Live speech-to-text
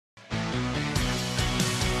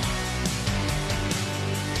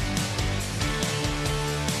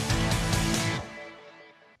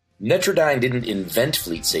Netrodyne didn't invent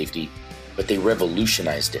fleet safety, but they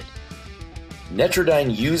revolutionized it.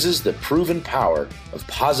 Netrodyne uses the proven power of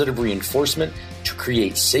positive reinforcement to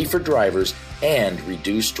create safer drivers and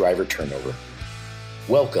reduce driver turnover.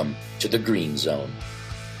 Welcome to the Green Zone.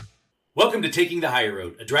 Welcome to Taking the Higher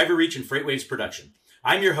Road, a Driver Reach and FreightWaves production.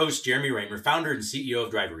 I'm your host, Jeremy Raymer, founder and CEO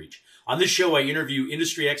of Driver Reach. On this show, I interview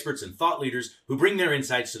industry experts and thought leaders who bring their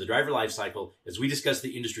insights to the driver lifecycle as we discuss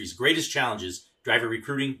the industry's greatest challenges, driver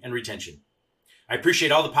recruiting and retention. I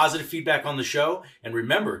appreciate all the positive feedback on the show, and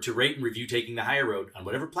remember to rate and review Taking the Higher Road on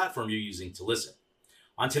whatever platform you're using to listen.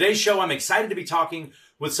 On today's show, I'm excited to be talking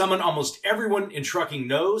with someone almost everyone in trucking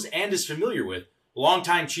knows and is familiar with,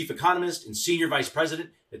 longtime chief economist and senior vice president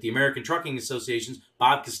at the American Trucking Association's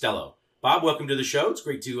Bob Costello. Bob, welcome to the show. It's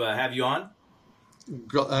great to have you on.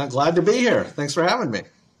 Glad to be here. Thanks for having me.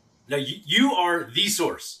 Now, you are the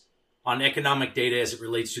source on economic data as it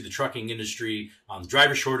relates to the trucking industry, on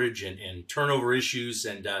driver shortage and turnover issues,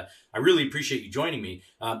 and I really appreciate you joining me.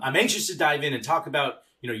 I'm anxious to dive in and talk about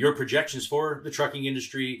your projections for the trucking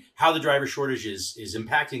industry, how the driver shortage is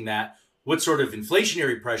impacting that, what sort of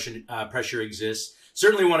inflationary pressure exists.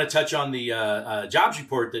 Certainly want to touch on the jobs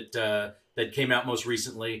report that came out most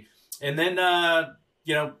recently, and then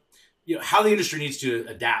how the industry needs to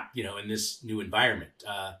adapt, in this new environment.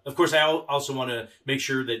 Of course, I also want to make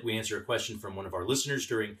sure that we answer a question from one of our listeners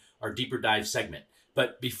during our deeper dive segment.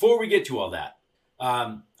 But before we get to all that,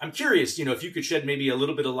 I'm curious, if you could shed maybe a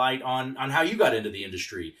little bit of light on how you got into the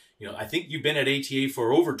industry. I think you've been at ATA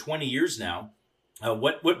for over 20 years now.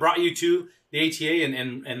 What brought you to the ATA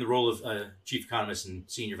and the role of chief economist and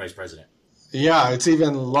senior vice president? Yeah, it's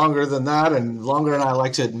even longer than that, and longer than I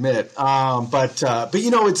like to admit. But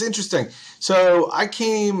it's interesting. So I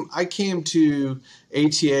came to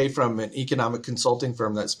ATA from an economic consulting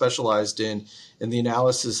firm that specialized in the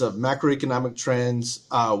analysis of macroeconomic trends,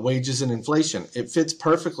 wages, and inflation. It fits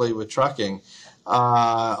perfectly with trucking.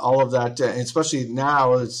 All of that, especially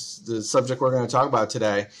now, it's the subject we're going to talk about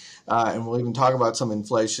today, and we'll even talk about some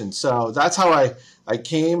inflation. So that's how I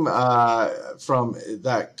came from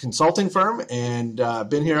that consulting firm, and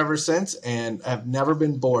been here ever since, and have never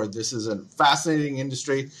been bored. This is a fascinating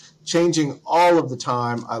industry, changing all of the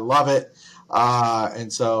time. I love it,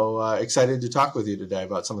 and so excited to talk with you today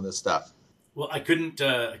about some of this stuff. Well, I couldn't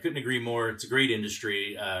agree more. It's a great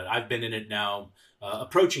industry. I've been in it now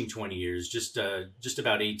approaching 20 years, just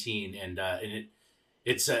about 18, and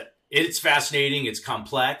it's fascinating. It's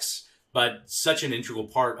complex, but such an integral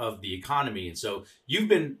part of the economy. And so you've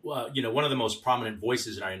been, one of the most prominent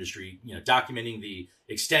voices in our industry, documenting the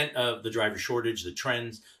extent of the driver shortage, the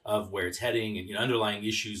trends of where it's heading, and underlying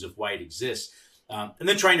issues of why it exists, and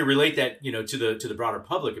then trying to relate that, to the broader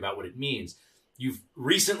public about what it means. You've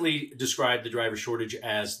recently described the driver shortage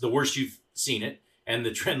as the worst you've seen it, and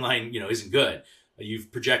the trend line, isn't good.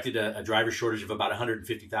 You've projected a driver shortage of about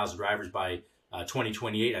 150,000 drivers by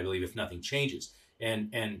 2028, I believe, if nothing changes.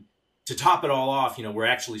 And to top it all off, we're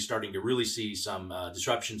actually starting to really see some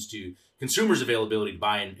disruptions to consumers' availability to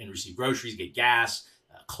buy and receive groceries, get gas,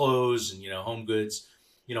 clothes, and home goods.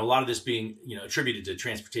 A lot of this being attributed to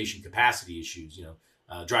transportation capacity issues.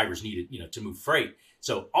 Drivers needed to move freight.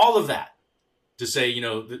 So all of that to say,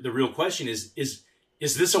 the real question is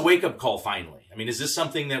this a wake up call finally? I mean, is this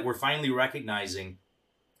something that we're finally recognizing,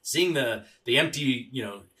 seeing the empty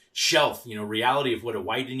shelf reality of what a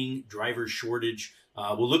widening driver shortage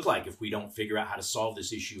will look like if we don't figure out how to solve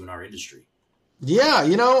this issue in our industry? Yeah,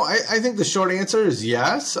 I think the short answer is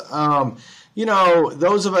yes.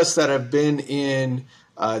 Those of us that have been in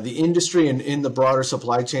the industry and in the broader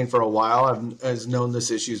supply chain for a while has known this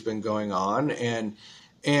issue's been going on, and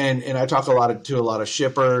I talk to a lot of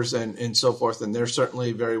shippers and so forth, and they're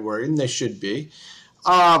certainly very worried, and they should be.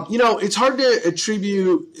 It's hard to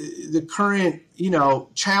attribute the current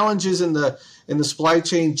challenges in the supply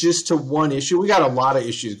chain just to one issue. We got a lot of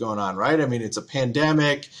issues going on, right? I mean, it's a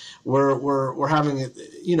pandemic. We're having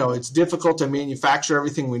it's difficult to manufacture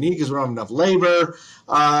everything we need because we don't have enough labor.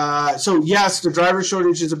 So yes, the driver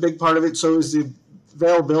shortage is a big part of it. So is the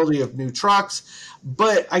availability of new trucks.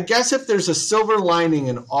 But I guess if there's a silver lining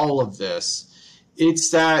in all of this,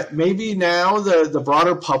 it's that maybe now the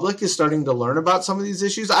broader public is starting to learn about some of these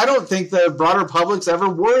issues. I don't think the broader public's ever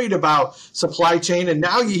worried about supply chain, and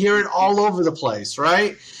now you hear it all over the place,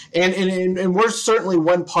 right? And we're certainly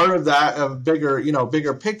one part of that, a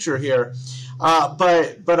bigger picture here.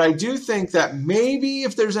 But I do think that maybe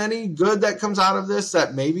if there's any good that comes out of this,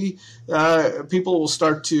 that maybe people will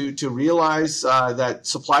start to realize that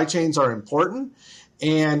supply chains are important.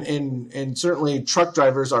 And certainly truck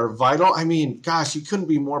drivers are vital. I mean, gosh, you couldn't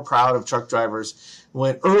be more proud of truck drivers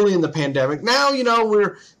when early in the pandemic. Now,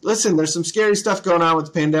 there's some scary stuff going on with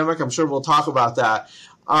the pandemic. I'm sure we'll talk about that.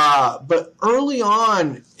 But early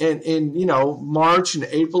on in March and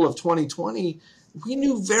April of 2020, we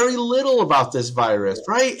knew very little about this virus,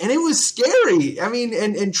 right? And it was scary. I mean,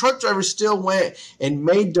 and truck drivers still went and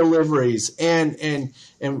made deliveries, and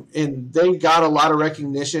they got a lot of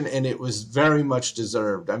recognition, and it was very much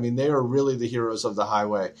deserved. I mean, they are really the heroes of the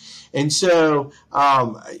highway. And so,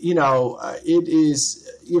 it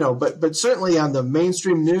is, but certainly on the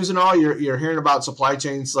mainstream news and all, you're hearing about supply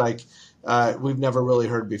chains like we've never really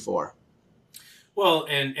heard before. Well,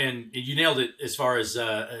 and you nailed it as far as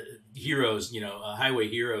heroes, highway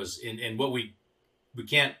heroes, and what we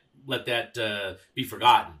can't let that be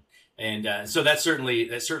forgotten. And so that's certainly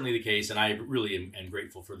the case. And I really am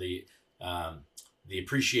grateful for the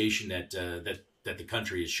appreciation that the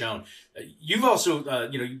country has shown. You've also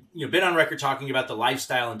been on record talking about the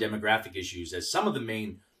lifestyle and demographic issues as some of the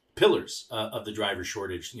main pillars of the driver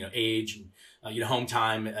shortage. Age and home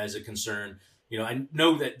time as a concern. I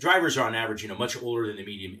know that drivers are on average, much older than the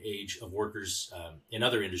median age of workers in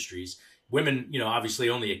other industries. Women, obviously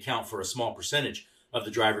only account for a small percentage of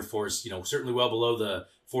the driver force, certainly well below the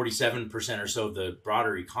 47% or so of the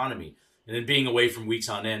broader economy. And then being away from weeks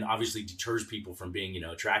on end obviously deters people from being,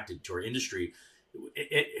 attracted to our industry.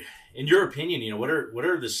 In your opinion, what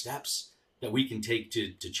are the steps that we can take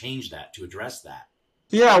to change that, to address that?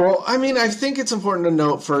 Yeah, well, I mean, I think it's important to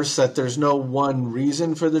note first that there's no one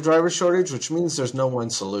reason for the driver shortage, which means there's no one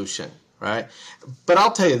solution, right? But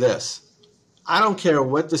I'll tell you this, I don't care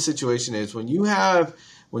what the situation is. When you have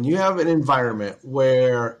an environment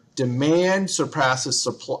where demand surpasses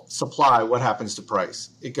supply, what happens to price?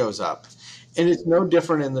 It goes up. And it's no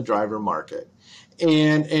different in the driver market.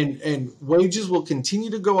 And wages will continue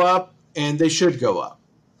to go up, and they should go up.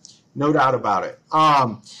 No doubt about it.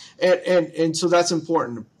 And so that's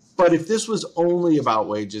important. But if this was only about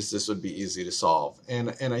wages, this would be easy to solve.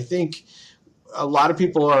 And I think a lot of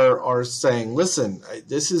people are saying, listen,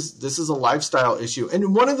 this is a lifestyle issue.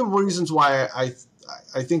 And one of the reasons why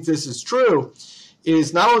I think this is true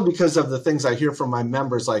is not only because of the things I hear from my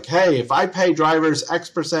members, like, hey, if I pay drivers X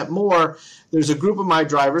percent more, there's a group of my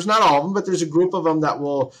drivers, not all of them, but there's a group of them that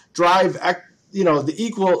will drive, the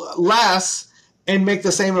equal less and make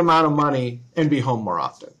the same amount of money and be home more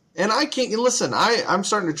often. And I can't listen. I'm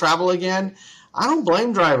starting to travel again. I don't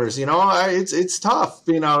blame drivers. It's tough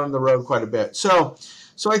being out on the road quite a bit. So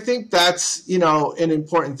I think that's an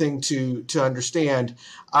important thing to understand.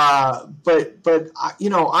 But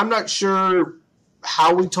I'm not sure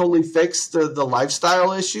how we totally fix the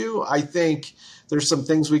lifestyle issue. I think there's some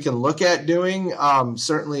things we can look at doing.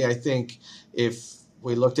 Certainly, I think if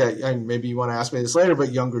we looked at, and maybe you want to ask me this later,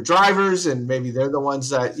 but younger drivers, and maybe they're the ones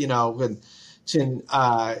that, can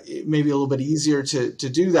maybe a little bit easier to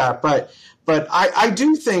do that. But I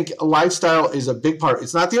do think lifestyle is a big part.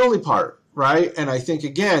 It's not the only part, right? And I think,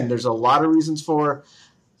 again, there's a lot of reasons for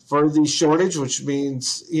the shortage, which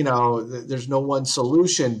means, there's no one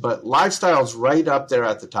solution, but lifestyle is right up there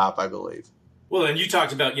at the top, I believe. Well, and you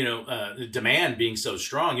talked about, the demand being so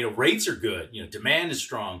strong, rates are good, demand is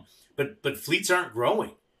strong. But fleets aren't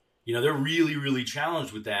growing. They're really, really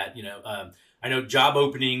challenged with that. I know job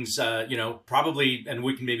openings, probably, and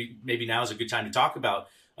we can maybe now is a good time to talk about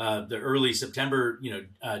the early September,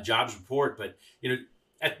 jobs report. But,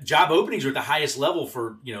 job openings are at the highest level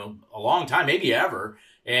for, a long time, maybe ever.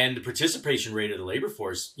 And the participation rate of the labor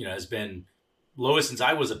force, has been lowest since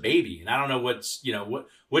I was a baby. And I don't know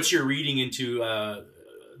what's your reading into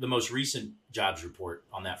the most recent jobs report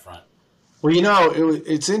on that front. Well,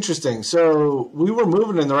 it's interesting. So we were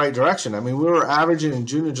moving in the right direction. I mean, we were averaging in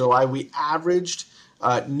June and July, we averaged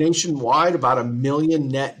nationwide about 1 million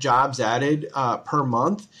net jobs added per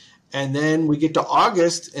month. And then we get to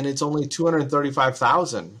August and it's only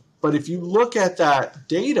 235,000. But if you look at that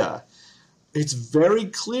data, it's very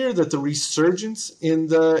clear that the resurgence in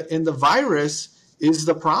the virus is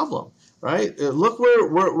the problem, right? Look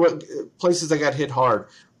where places that got hit hard.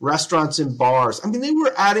 Restaurants and bars. I mean, they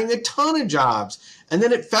were adding a ton of jobs. And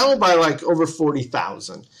then it fell by like over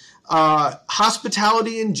 40,000.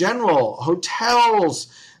 Hospitality in general, hotels,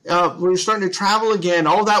 we were starting to travel again.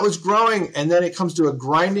 All that was growing. And then it comes to a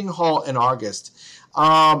grinding halt in August.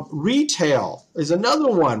 Retail is another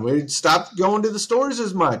one. We stopped going to the stores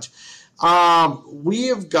as much. We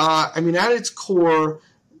have got, at its core,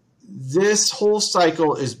 this whole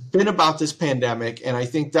cycle has been about this pandemic. And I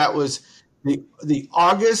think that was the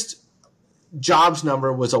August jobs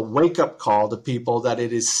number was a wake-up call to people that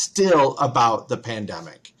it is still about the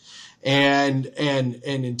pandemic. and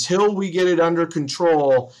until we get it under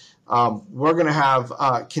control, we're going to have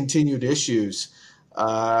continued issues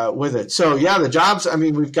with it. So yeah, the jobs, I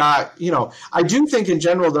mean, we've got, I do think in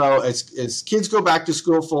general though, as kids go back to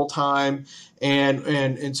school full time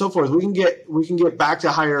and so forth, we can get back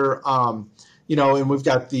to higher, and we've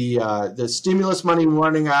got the stimulus money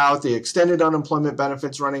running out, the extended unemployment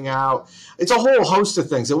benefits running out. It's a whole host of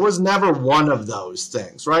things. It was never one of those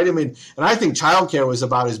things, right? I mean, and I think childcare was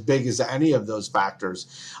about as big as any of those factors.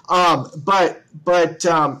 But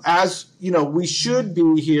as we should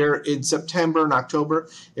be here in September and October.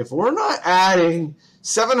 If we're not adding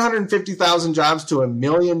 750,000 jobs to 1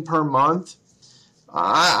 million per month,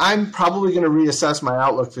 I'm probably going to reassess my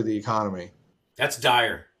outlook for the economy. That's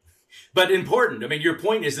dire, but important. I mean, your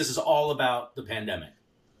point is this is all about the pandemic.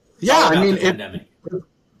 If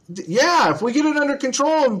we get it under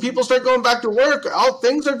control and people start going back to work,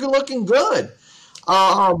 things are looking good.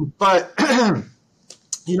 But I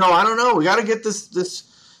don't know. We got to get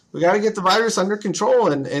we got to get the virus under control.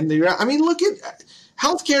 Look at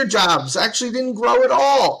healthcare jobs actually didn't grow at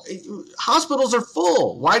all. Hospitals are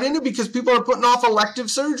full. Why didn't it? Because people are putting off elective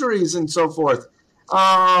surgeries and so forth.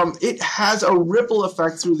 It has a ripple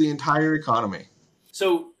effect through the entire economy.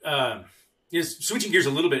 So, switching gears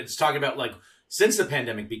a little bit, let's talk about since the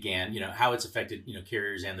pandemic began, how it's affected,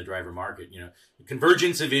 carriers and the driver market, the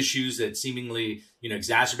convergence of issues that seemingly,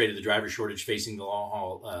 exacerbated the driver shortage facing the long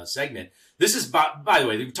haul segment. This is, by the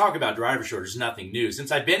way, we talk about driver shortage, nothing new.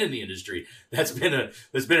 Since I've been in the industry, that's been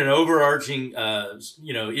an overarching,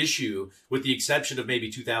 issue, with the exception of maybe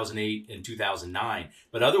 2008 and 2009.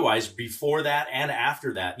 But otherwise, before that and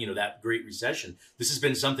after that, that Great Recession, this has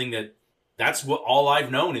been something that's what all I've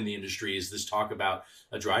known in the industry is this talk about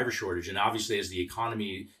a driver shortage. And obviously, as the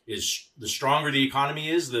stronger the economy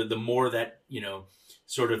is, the more that,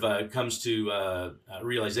 comes to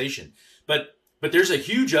realization. But there's a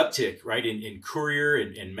huge uptick, right, in courier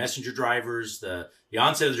and messenger drivers, the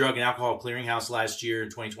onset of the Drug and Alcohol Clearinghouse last year in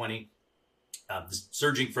 2020, the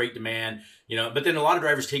surging freight demand, but then a lot of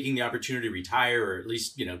drivers taking the opportunity to retire or at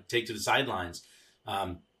least, take to the sidelines.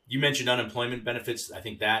 You mentioned unemployment benefits. I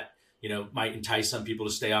think that, might entice some people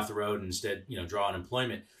to stay off the road and instead, draw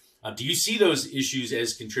unemployment. Do you see those issues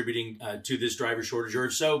as contributing to this driver shortage, or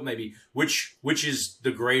if so, maybe which is the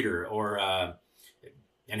greater, or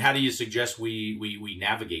and how do you suggest we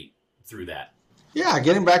navigate through that? Yeah,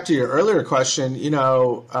 getting back to your earlier question,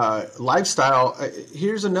 lifestyle.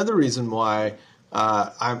 Here's another reason why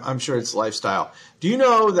I'm sure it's lifestyle. Do you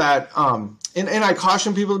know that? And I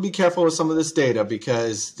caution people to be careful with some of this data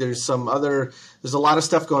because there's a lot of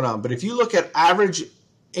stuff going on. But if you look at average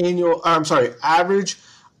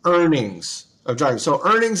earnings of drivers. So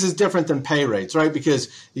earnings is different than pay rates, right? Because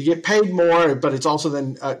you get paid more, but it's also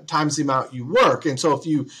then times the amount you work. And so if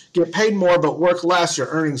you get paid more but work less, your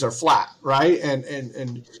earnings are flat, right? And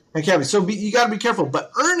can't be. So you got to be careful.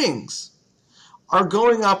 But earnings are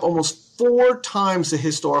going up almost 4 times the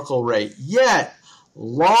historical rate. Yet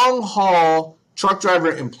long haul truck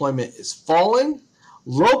driver employment is falling.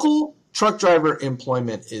 Local truck driver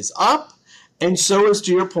employment is up. And so is,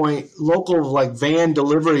 to your point, local van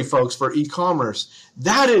delivery folks for e-commerce.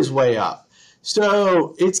 That is way up.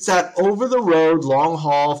 So it's that over-the-road,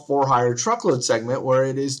 long-haul, for-hire truckload segment where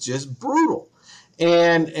it is just brutal.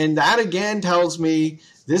 And that, again, tells me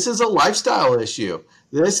this is a lifestyle issue.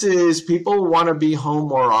 This is people want to be home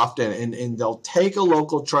more often, and they'll take a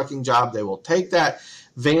local trucking job. They will take that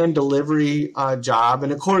van delivery job.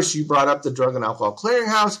 And, of course, you brought up the Drug and Alcohol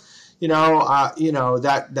Clearinghouse.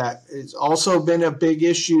 That has also been a big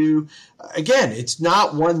issue. Again, it's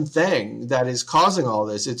not one thing that is causing all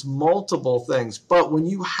this. It's multiple things. But when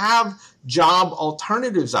you have job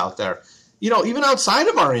alternatives out there, even outside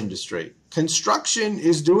of our industry, construction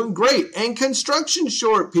is doing great, and construction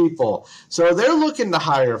short people. So they're looking to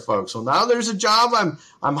hire folks. Well, now there's a job.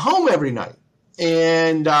 I'm home every night,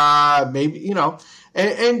 and maybe,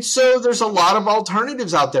 and so there's a lot of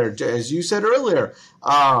alternatives out there, as you said earlier.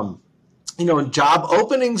 Job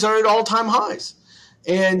openings are at all-time highs.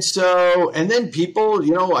 And then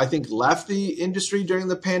people, I think left the industry during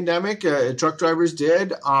the pandemic. Truck drivers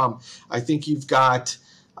did. I think you've got,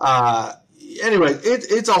 anyway,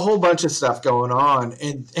 it's a whole bunch of stuff going on.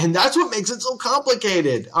 And that's what makes it so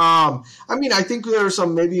complicated. I think there are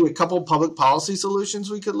maybe a couple public policy solutions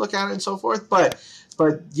we could look at and so forth. But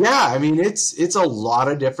yeah, it's a lot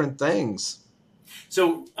of different things.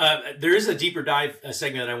 So there is a deeper dive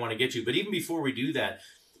segment that I want to get to, but even before we do that,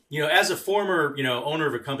 as a former, owner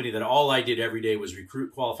of a company that all I did every day was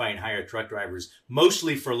recruit, qualify, and hire truck drivers,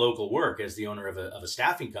 mostly for local work as the owner of a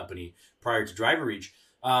staffing company prior to Driver Reach,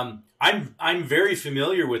 I'm very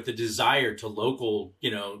familiar with the desire to local,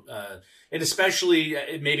 and especially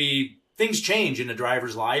maybe things change in a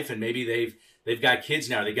driver's life, and maybe they've got kids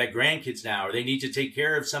now, they got grandkids now, or they need to take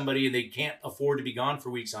care of somebody and they can't afford to be gone for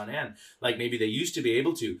weeks on end, like maybe they used to be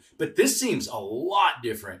able to. But this seems a lot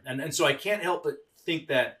different, and so I can't help but think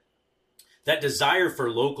that desire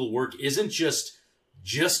for local work isn't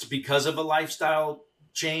just because of a lifestyle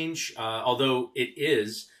change, although it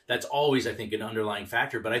is. That's always, I think, an underlying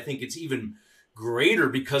factor. But I think it's even greater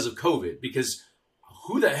because of COVID, because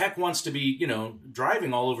who the heck wants to be,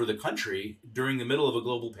 driving all over the country during the middle of a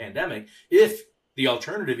global pandemic if the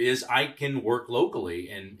alternative is I can work locally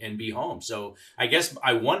and be home? So I guess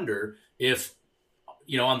I wonder if,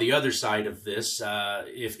 on the other side of this,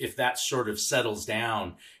 if that sort of settles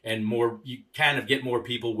down and you kind of get more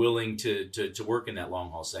people willing to work in that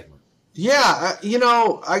long haul segment. Yeah,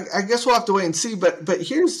 I guess we'll have to wait and see. But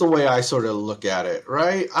here's the way I sort of look at it,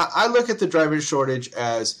 right? I look at the driver shortage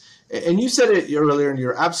as, and you said it earlier, and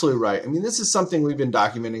you're absolutely right. I mean, this is something we've been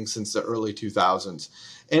documenting since the early 2000s.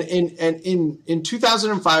 And in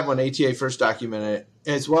 2005, when ATA first documented it,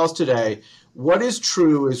 as well as today, what is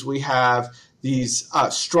true is we have these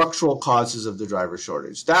structural causes of the driver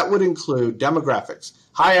shortage. That would include demographics,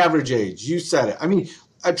 high average age. You said it. I mean,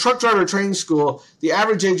 a truck driver training school, the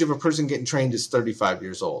average age of a person getting trained is 35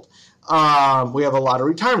 years old. We have a lot of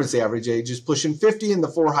retirements. The average age is pushing 50 in the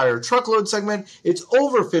for-hire truckload segment. It's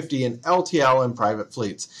over 50 in LTL and private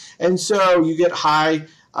fleets. And so you get high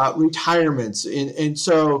retirements. And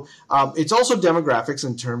so it's also demographics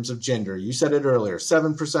in terms of gender. You said it earlier,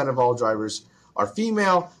 7% of all drivers are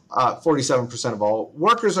female, 47% of all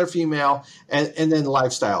workers are female, and then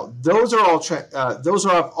lifestyle. Those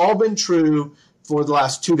have all been true for the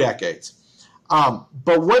last 2 decades.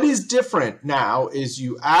 But what is different now is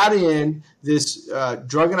you add in this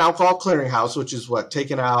drug and alcohol clearinghouse, which is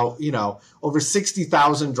taken out, over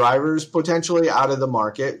 60,000 drivers potentially out of the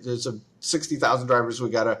market. There's 60,000 drivers we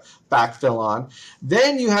got to backfill on.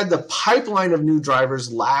 Then you had the pipeline of new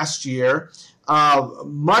drivers last year,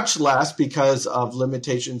 much less because of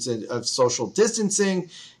limitations of social distancing.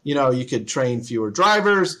 You could train fewer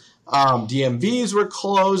drivers. DMVs were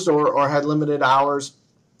closed or had limited hours.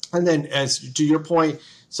 And then, as to your point,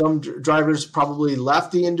 some drivers probably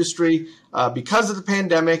left the industry because of the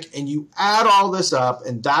pandemic, and you add all this up,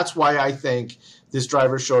 and that's why I think this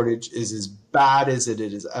driver shortage is as bad as it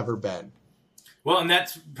has ever been. Well, and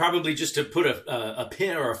that's probably just to put a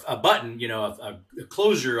pin or a button, a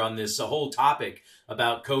closure on this whole topic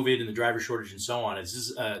about COVID and the driver shortage and so on.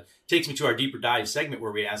 This takes me to our deeper dive segment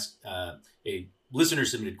where we ask a listener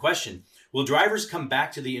submitted question. Will drivers come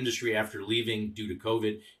back to the industry after leaving due to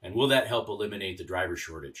COVID, and will that help eliminate the driver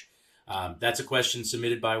shortage? That's a question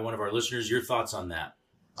submitted by one of our listeners. Your thoughts on that?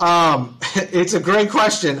 It's a great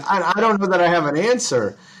question. I don't know that I have an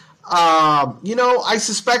answer. I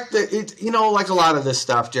suspect that it, like a lot of this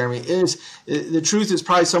stuff, Jeremy, is the truth is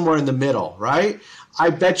probably somewhere in the middle, right? I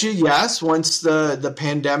bet you, yes, once the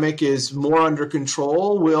pandemic is more under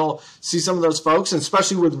control, we'll see some of those folks, and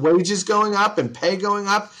especially with wages going up and pay going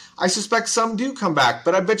up, I suspect some do come back.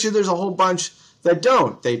 But I bet you there's a whole bunch that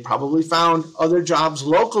don't. They probably found other jobs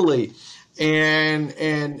locally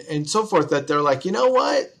and so forth that they're like, you know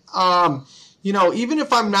what? Even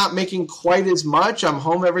if I'm not making quite as much, I'm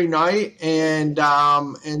home every night, and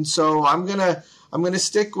so I'm gonna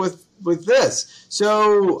stick with this.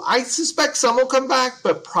 So I suspect some will come back,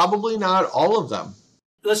 but probably not all of them.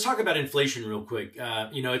 Let's talk about inflation real quick.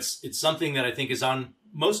 It's something that I think is on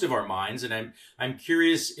most of our minds, and I'm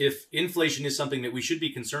curious if inflation is something that we should be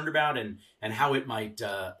concerned about, and how it might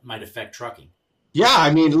affect trucking. Yeah,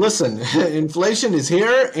 I mean, listen, inflation is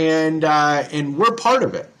here, and we're part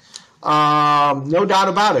of it. No doubt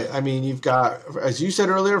about it. I mean, you've got, as you said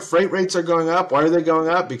earlier, freight rates are going up. Why are they going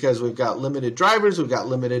up? Because we've got limited drivers. We've got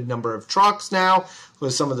limited number of trucks now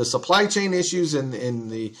with some of the supply chain issues in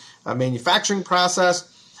the manufacturing process.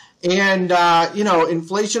 And,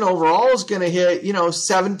 inflation overall is going to hit,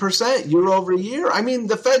 7% year over year. I mean,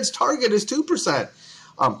 the Fed's target is 2%.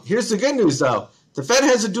 Here's the good news, though. The Fed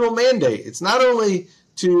has a dual mandate. It's not only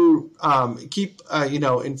to keep,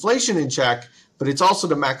 inflation in check, but it's also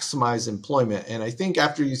to maximize employment. And I think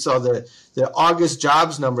after you saw the August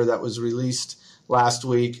jobs number that was released last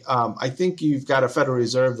week, I think you've got a Federal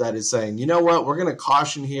Reserve that is saying, you know what, we're going to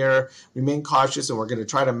caution here, remain cautious, and we're going to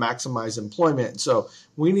try to maximize employment. So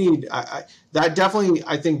we need that definitely,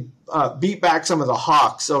 I think, beat back some of the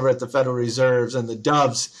hawks over at the Federal Reserves and the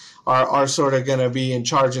doves are sort of going to be in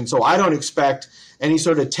charge. And so I don't expect any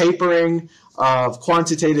sort of tapering of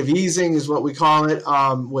quantitative easing, is what we call it,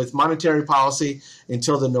 with monetary policy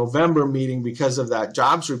until the November meeting because of that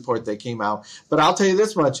jobs report that came out. But I'll tell you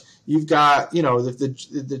this much: you've got,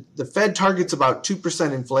 the Fed targets about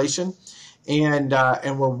 2% inflation, and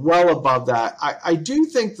we're well above that. I do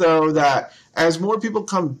think, though, that as more people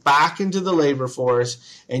come back into the labor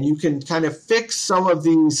force and you can kind of fix some of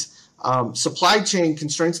these supply chain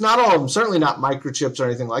constraints, not all of them, certainly not microchips or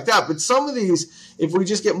anything like that, but some of these, if we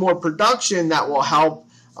just get more production, that will help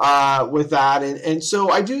with that. And so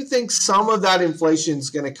I do think some of that inflation is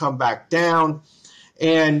going to come back down,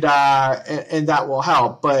 and that will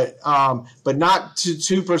help, but not to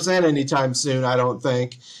 2% anytime soon, I don't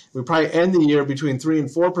think. We probably end the year between 3 and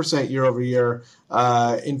 4% year over year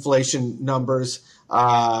inflation numbers,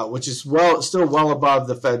 which is still well above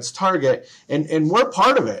the Fed's target, and we're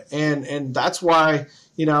part of it, and that's why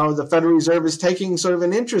the Federal Reserve is taking sort of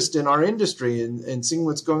an interest in our industry and seeing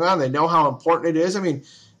what's going on. They know how important it is. I mean,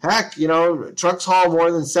 heck, trucks haul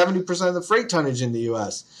more than 70% of the freight tonnage in the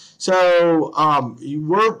U.S. So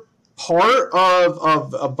we're part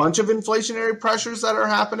of a bunch of inflationary pressures that are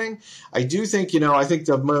happening. I do think, I think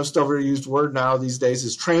the most overused word now these days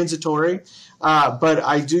is transitory. But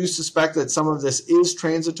I do suspect that some of this is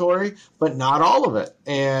transitory, but not all of it.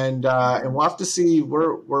 And we'll have to see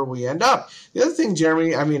where we end up. The other thing,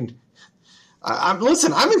 Jeremy, I mean, I'm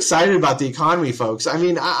excited about the economy, folks. I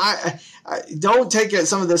mean, I don't take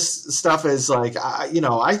some of this stuff as like,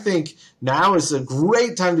 I think now is a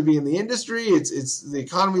great time to be in the industry. It's the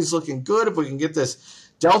economy is looking good if we can get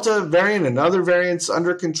this Delta variant and other variants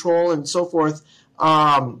under control and so forth.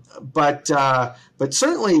 But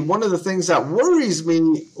certainly one of the things that worries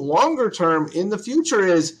me longer term in the future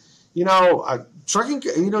is,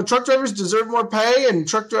 truck drivers deserve more pay, and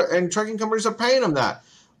trucking companies are paying them that.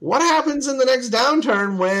 What happens in the next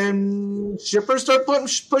downturn when shippers start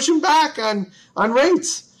pushing back on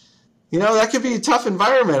rates? That could be a tough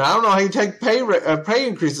environment. I don't know how you take pay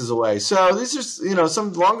increases away. So these are,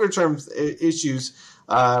 some longer term issues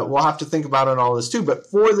we'll have to think about on all this too. But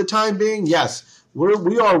for the time being, yes,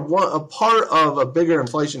 we are a part of a bigger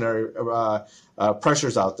inflationary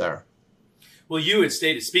pressures out there. Well, you had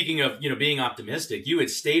stated, speaking of being optimistic, you had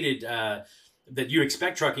stated that you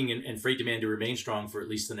expect trucking and freight demand to remain strong for at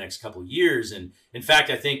least the next couple of years. And in fact,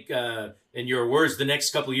 I think in your words, the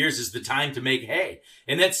next couple of years is the time to make hay.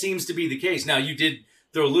 And that seems to be the case. Now, you did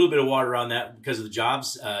throw a little bit of water on that because of the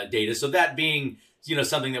jobs data. So that being,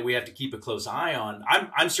 something that we have to keep a close eye on.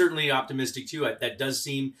 I'm certainly optimistic too. That does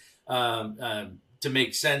seem to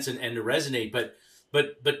make sense and to resonate. But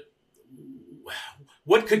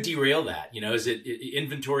what could derail that? Is it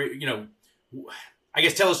inventory? I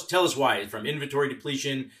guess tell us why. From inventory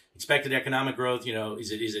depletion, expected economic growth.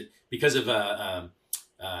 Is it because of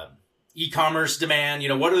e-commerce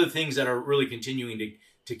demand? What are the things that are really continuing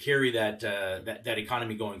to carry that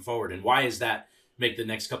economy going forward, and why is that make the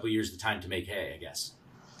next couple of years the time to make hay, I guess?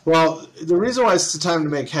 Well, the reason why it's the time to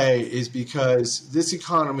make hay is because this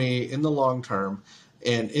economy in the long term,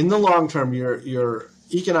 your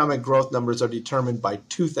economic growth numbers are determined by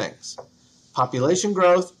two things: population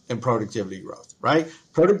growth and productivity growth, right?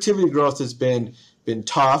 Productivity growth has been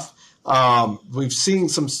tough. We've seen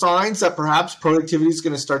some signs that perhaps productivity is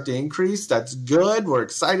going to start to increase. That's good. We're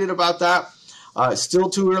excited about that. Still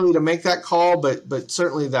too early to make that call, but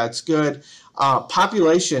certainly that's good.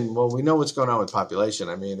 Population, well, we know what's going on with population.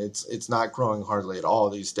 I mean, it's not growing hardly at all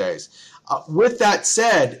these days. With that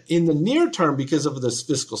said, in the near term, because of this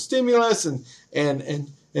fiscal stimulus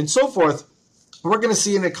and so forth, we're going to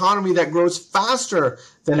see an economy that grows faster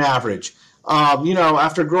than average.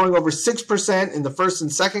 After growing over 6% in the first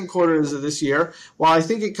and second quarters of this year, while I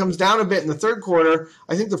think it comes down a bit in the third quarter,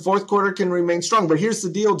 I think the fourth quarter can remain strong. But here's the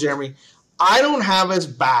deal, Jeremy. I don't have us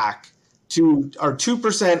back to our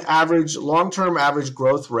 2% average, long-term average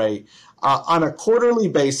growth rate on a quarterly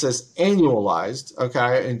basis, annualized,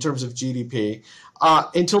 okay, in terms of GDP,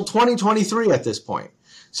 until 2023 at this point.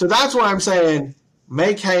 So that's why I'm saying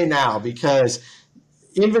make hay now, because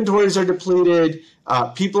inventories are depleted.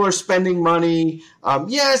 People are spending money.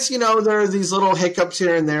 Yes, there are these little hiccups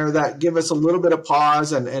here and there that give us a little bit of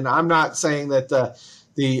pause. And I'm not saying that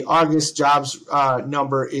the August jobs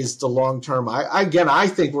number is the long term. I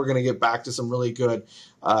think we're going to get back to some really good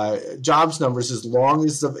jobs numbers as long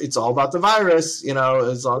as it's all about the virus,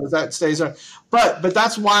 as long as that stays on. But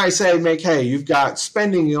that's why I say make hay. You've got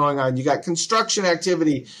spending going on. You got construction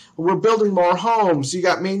activity. We're building more homes. You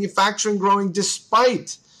got manufacturing growing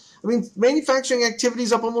despite. I mean, manufacturing activity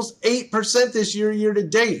is up almost 8% this year to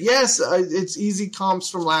date. Yes, it's easy comps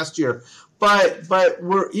from last year. But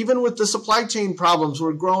we're, even with the supply chain problems,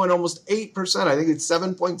 we're growing almost 8%. I think it's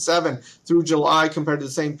 7.7 through July compared to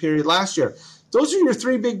the same period last year. Those are your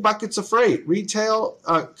three big buckets of freight: retail,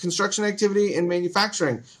 construction activity, and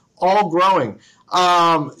manufacturing, all growing.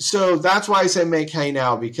 So that's why I say make hay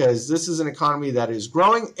now, because this is an economy that is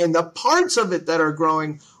growing, and the parts of it that are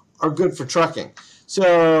growing are good for trucking.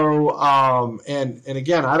 So, and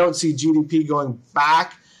again, I don't see GDP going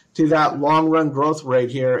back to that long run growth rate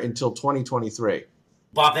here until 2023.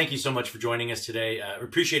 Bob, thank you so much for joining us today.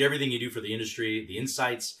 Appreciate everything you do for the industry, the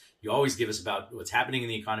insights you always give us about what's happening in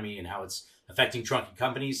the economy and how it's affecting trucking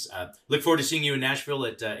companies. Look forward to seeing you in Nashville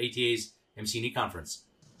at ATA's MC&E conference.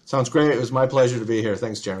 Sounds great. It was my pleasure to be here.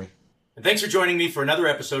 Thanks, Jeremy. And thanks for joining me for another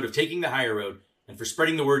episode of Taking the Higher Road, and for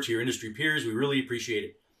spreading the word to your industry peers. We really appreciate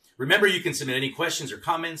it. Remember, you can submit any questions or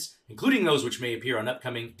comments, including those which may appear on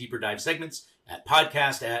upcoming Deeper Dive segments, at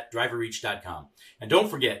podcast@driverreach.com. And don't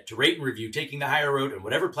forget to rate and review Taking the Higher Road on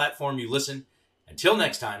whatever platform you listen. Until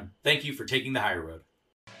next time, thank you for taking the higher road.